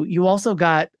tell you, you also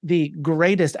got the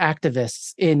greatest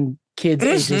activists in kids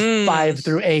ages mhm. 5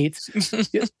 through 8.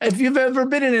 If you've ever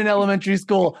been in an elementary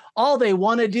school, all they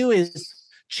want to do is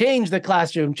change the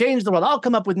classroom, change the world. I'll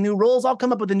come up with new rules. I'll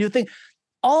come up with a new thing.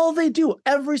 All they do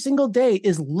every single day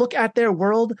is look at their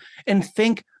world and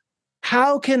think,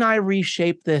 how can I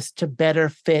reshape this to better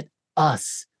fit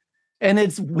us? And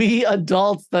it's we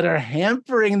adults that are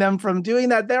hampering them from doing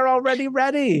that. They're already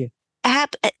ready.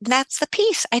 That's the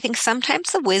piece. I think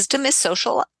sometimes the wisdom is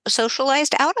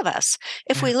socialized out of us.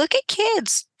 If Yeah. we look at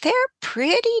kids, they're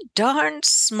pretty darn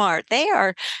smart.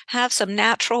 Have some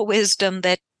natural wisdom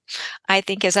that I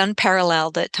think is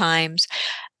unparalleled at times.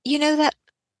 That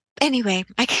anyway,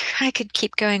 I could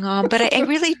keep going on, but I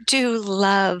really do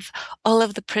love all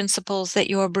of the principles that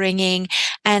you're bringing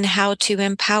and how to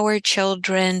empower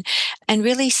children and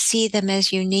really see them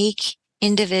as unique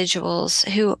individuals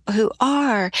who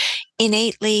are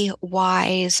innately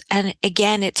wise. And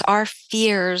again, it's our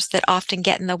fears that often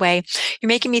get in the way. You're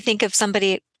making me think of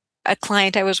a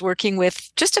client I was working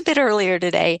with just a bit earlier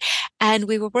today, and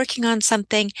we were working on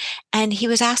something and he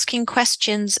was asking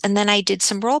questions, and then I did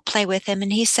some role play with him,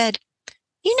 and he said,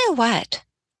 "You know what?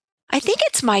 I think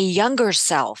it's my younger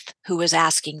self who was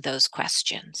asking those Oh,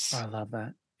 questions." I love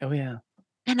that. Oh, yeah.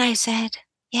 And I said,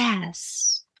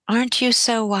 "Yes. Aren't you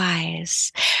so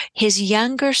wise?" His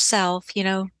younger self,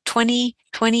 20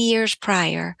 years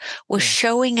prior, was Yeah.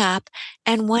 showing up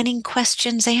and wanting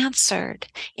questions answered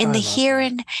Oh, in I the love here that.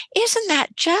 and isn't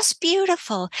that just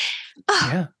beautiful? Oh,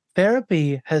 Yeah.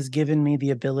 Therapy has given me the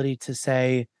ability to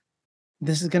say,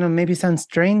 this is going to maybe sound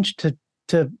strange to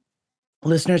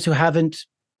listeners who haven't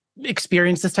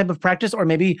experienced this type of practice, or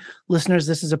maybe listeners,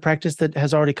 this is a practice that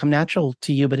has already come natural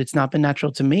to you, but it's not been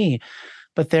natural to me.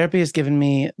 But therapy has given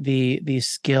me the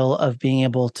skill of being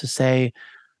able to say,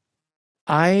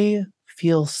 I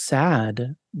feel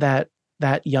sad that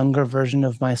that younger version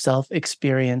of myself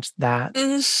experienced that.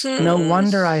 No mhm.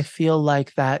 wonder I feel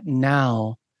like that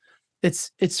now.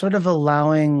 It's sort of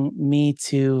allowing me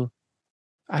to,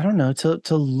 I don't know,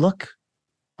 to look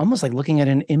almost like looking at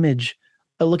an image,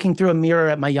 looking through a mirror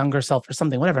at my younger self or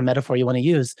something, whatever metaphor you want to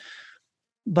use.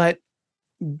 But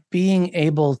being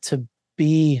able to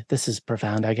be, this is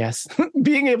profound, I guess,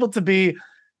 being able to be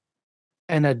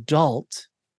an adult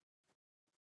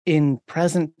in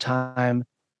present time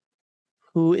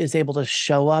who is able to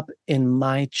show up in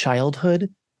my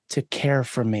childhood to care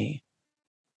for me.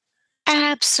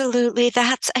 Absolutely.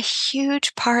 That's a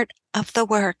huge part of the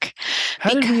work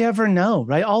How did because we ever know,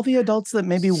 right? All the adults that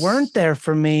maybe weren't there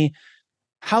for me,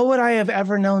 How would I have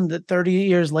ever known that 30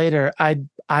 years later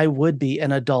I would be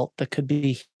an adult that could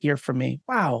be here for me?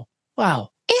 Wow. Wow.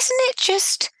 Isn't it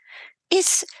just,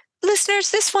 is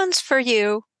listeners, this one's for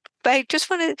you. I just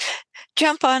want to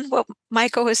jump on what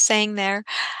Michael was saying there. If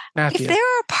Matthew. there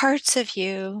are parts of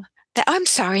you that, I'm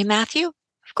sorry, Matthew.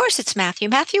 Of course it's Matthew,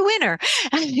 Matthew Winner.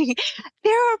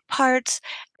 There are parts,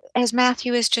 as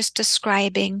Matthew is just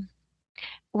describing,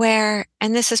 where,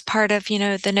 and this is part of,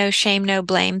 the no shame, no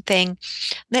blame thing,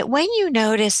 that when you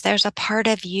notice there's a part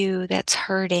of you that's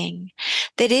hurting,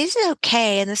 that is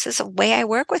okay. And this is a way I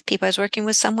work with people. I was working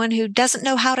with someone who doesn't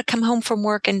know how to come home from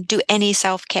work and do any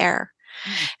self-care.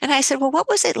 And I said, well, what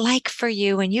was it like for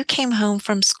you when you came home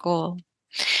from school?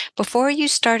 Before you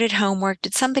started homework,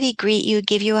 did somebody greet you,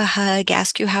 give you a hug,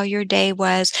 ask you how your day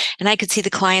was? And I could see the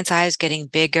client's eyes getting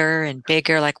bigger and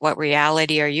bigger, like, what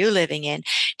reality are you living in?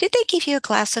 Did they give you a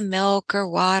glass of milk or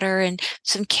water and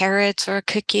some carrots or a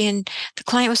cookie? And the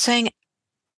client was saying,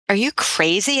 are you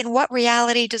crazy? In what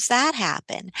reality does that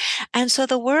happen? And so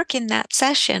the work in that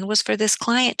session was for this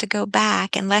client to go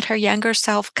back and let her younger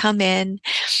self come in,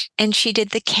 and she did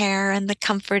the care and the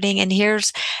comforting,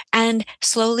 and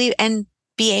slowly, and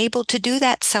be able to do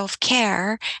that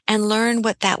self-care and learn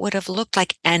what that would have looked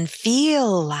like and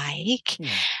feel like.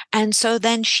 And so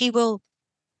then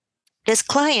this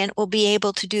client will be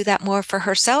able to do that more for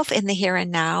herself in the here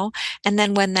and now. And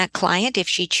then when that client, if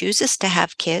she chooses to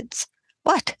have kids,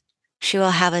 what? She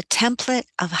will have a template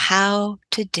of how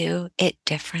to do it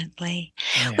differently,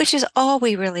 which is all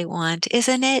we really want,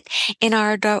 isn't it? In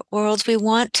our adult worlds, we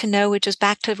want to know, which is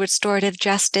back to restorative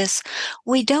justice.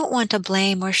 We don't want to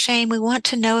blame or shame. We want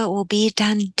to know it will be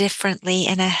done differently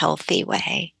in a healthy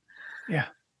way. Yeah.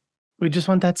 We just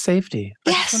want that safety. I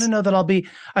just want Yes. to know that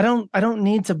I don't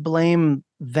need to blame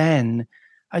then.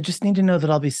 I just need to know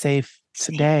that I'll be safe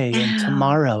today and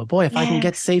tomorrow. Boy, if I can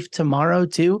get safe tomorrow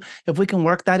too, if we can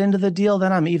work that into the deal,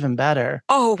 then I'm even better.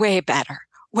 Oh, way better.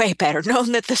 Way better.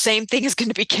 Knowing that the same thing is going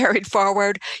to be carried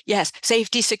forward. Yes.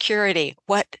 Safety, security.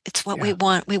 It's what we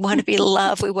want. We want to be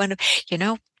loved. We want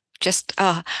to, just,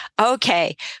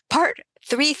 okay. Part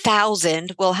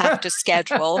 3,000 we'll have to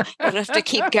schedule. We'll have to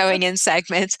keep going in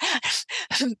segments.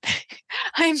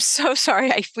 I'm so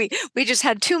sorry. We just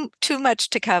had too much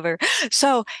to cover.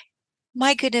 So,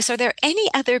 my goodness, are there any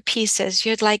other pieces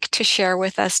you'd like to share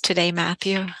with us today,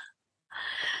 Matthew?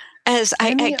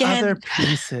 Other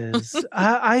pieces?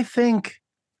 I think,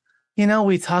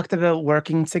 we talked about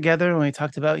working together and we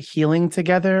talked about healing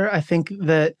together. I think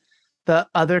that the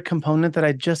other component that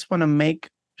I just want to make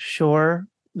sure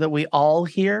that we all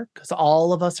hear, because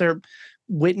all of us are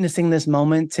witnessing this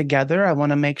moment together, I want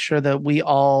to make sure that we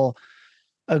all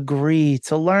agree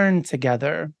to learn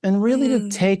together and really to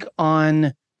take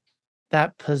on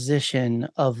that position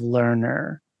of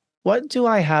learner. What do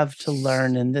I have to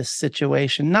learn in this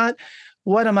situation? Not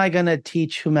what am I going to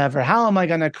teach whomever? How am I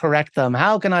going to correct them?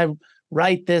 How can I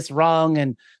right this wrong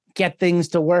and get things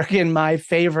to work in my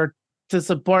favor to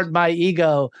support my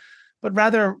ego? But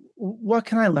rather, what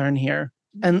can I learn here?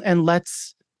 And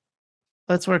let's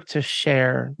work to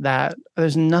share that.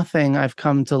 There's nothing I've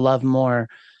come to love more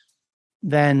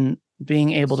than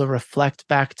being able to reflect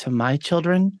back to my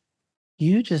children.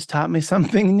 You just taught me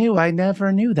something new. I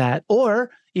never knew that.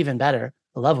 Or even better,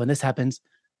 I love when this happens.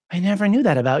 I never knew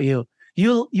that about you.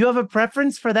 You have a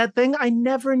preference for that thing. I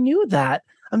never knew that.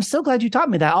 I'm so glad you taught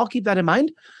me that. I'll keep that in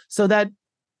mind so that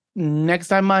next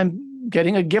time I'm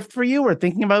getting a gift for you or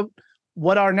thinking about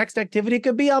what our next activity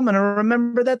could be, I'm going to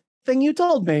remember that thing you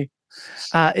told me.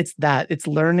 It's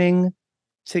learning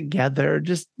together,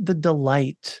 just the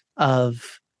delight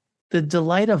of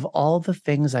all the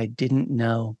things I didn't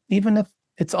know. Even if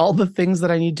it's all the things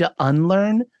that I need to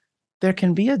unlearn, there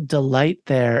can be a delight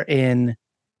there in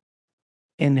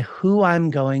who I'm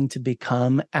going to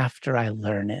become after I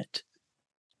learn it.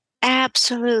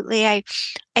 Absolutely.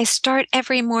 I start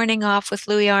every morning off with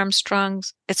Louis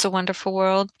Armstrong's It's a Wonderful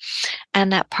World,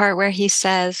 and that part where he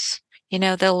says,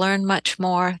 they'll learn much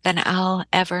more than I'll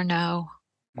ever know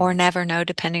or never know,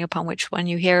 depending upon which one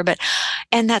you hear.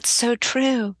 And that's so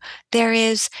true.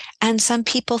 And some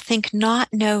people think not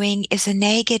knowing is a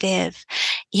negative,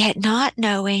 yet not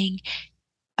knowing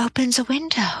opens a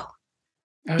window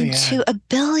into a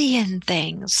billion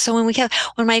things. So when one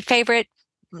of my favorite,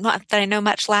 not that I know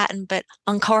much Latin, but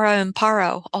ancora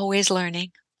imparo, always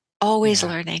learning, always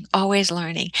learning, always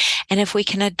learning. And if we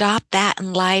can adopt that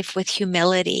in life with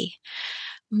humility,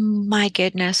 my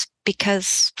goodness,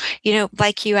 because,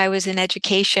 like you, I was in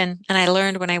education and I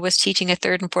learned when I was teaching a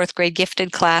 3rd and 4th grade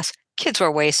gifted class, kids were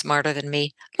way smarter than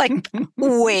me, like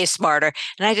way smarter.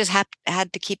 And I just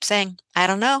had to keep saying, I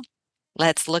don't know.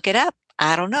 Let's look it up.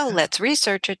 I don't know. Let's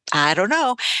research it. I don't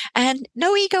know. And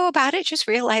no ego about it, just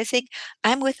realizing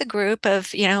I'm with a group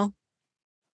of,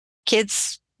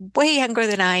 kids way younger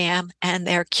than I am, and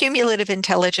their cumulative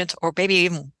intelligence, or maybe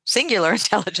even singular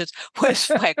intelligence, was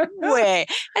like way.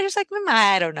 I was like,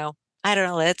 I don't know. I don't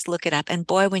know. Let's look it up. And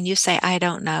boy, when you say, I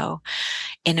don't know,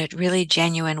 in a really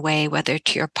genuine way, whether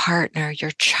to your partner,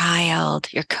 your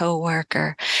child, your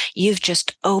coworker, you've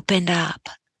just opened up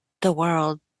the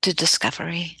world to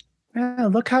discovery. Yeah,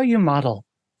 look how you model.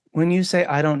 When you say,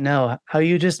 I don't know, how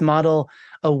you just model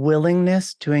a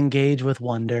willingness to engage with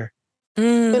wonder.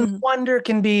 And Mm. wonder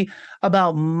can be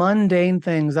about mundane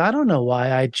things. I don't know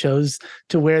why I chose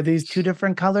to wear these two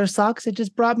different color socks. It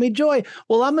just brought me joy.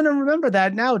 Well, I'm going to remember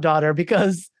that now, daughter,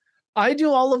 because I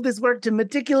do all of this work to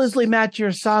meticulously match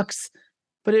your socks,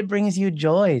 but it brings you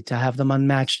joy to have them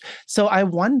unmatched. So I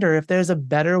wonder if there's a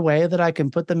better way that I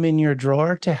can put them in your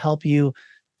drawer to help you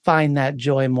find that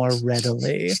joy more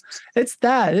readily. It's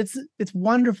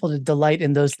wonderful to delight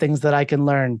in those things that I can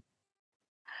learn.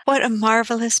 What a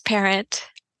marvelous parent.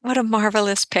 What a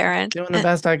marvelous parent. Doing the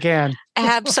best I can.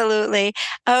 Absolutely.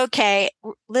 Okay,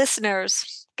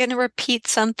 listeners, going to repeat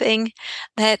something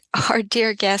that our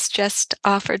dear guest just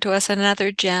offered to us,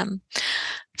 another gem.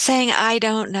 Saying, I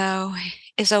don't know,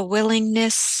 is a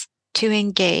willingness to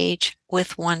engage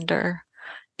with wonder.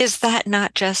 Is that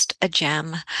not just a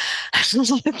gem?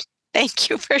 Thank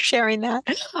you for sharing that.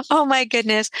 Oh my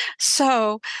goodness.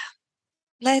 So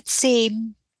let's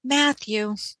see.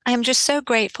 Matthew, I'm just so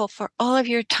grateful for all of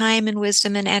your time and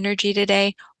wisdom and energy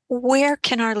today. Where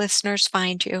can our listeners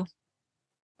find you?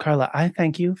 Carla, I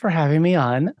thank you for having me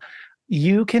on.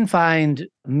 You can find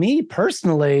me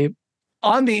personally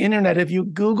on the internet if you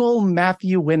Google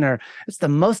Matthew Winner. It's the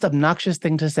most obnoxious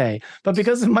thing to say, but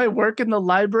because of my work in the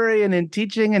library and in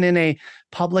teaching and in a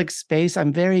public space,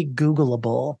 I'm very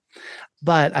Googleable.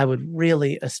 But I would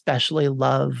really especially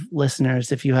love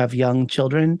listeners if you have young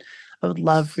children. I would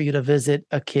love for you to visit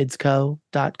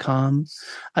akidsco.com.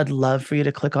 I'd love for you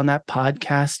to click on that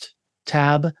podcast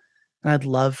tab. And I'd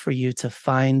love for you to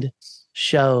find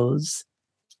shows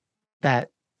that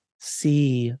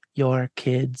see your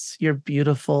kids, your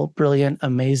beautiful, brilliant,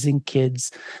 amazing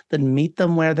kids, that meet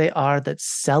them where they are, that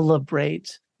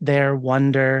celebrate their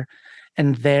wonder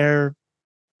and their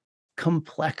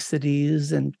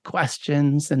complexities and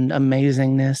questions and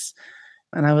amazingness.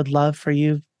 And I would love for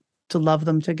you to love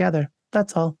them together.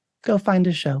 That's all. Go find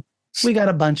a show. We got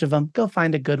a bunch of them. Go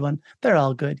find a good one. They're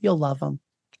all good. You'll love them.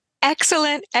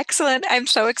 Excellent. Excellent. I'm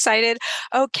so excited.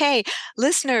 Okay,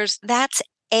 listeners, that's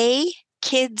akidsco.com.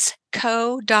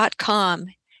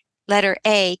 Letter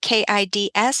A, KIDSCO.com.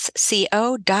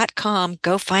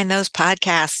 Go find those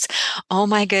podcasts. Oh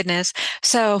my goodness.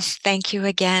 So thank you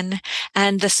again.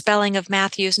 And the spelling of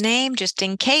Matthew's name, just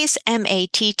in case,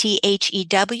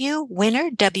 Mathew,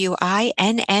 Winner,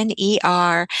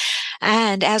 Winner.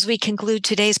 And as we conclude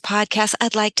today's podcast,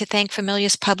 I'd like to thank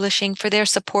Familius Publishing for their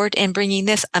support in bringing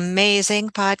this amazing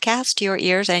podcast to your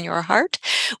ears and your heart.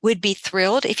 We'd be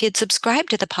thrilled if you'd subscribe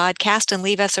to the podcast and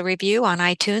leave us a review on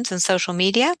iTunes and social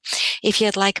media. If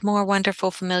you'd like more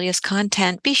wonderful Familius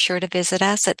content, be sure to visit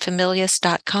us at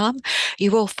familius.com.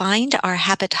 You will find our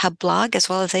Habit Hub blog as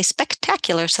well as a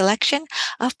spectacular selection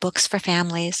of books for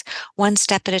families. One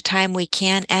step at a time, we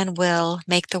can and will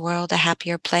make the world a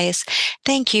happier place.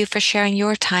 Thank you for sharing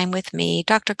your time with me,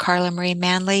 Dr. Carla Marie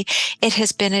Manley. It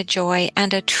has been a joy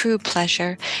and a true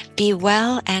pleasure. Be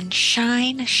well and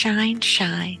shine, shine,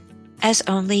 shine, as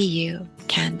only you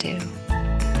can do.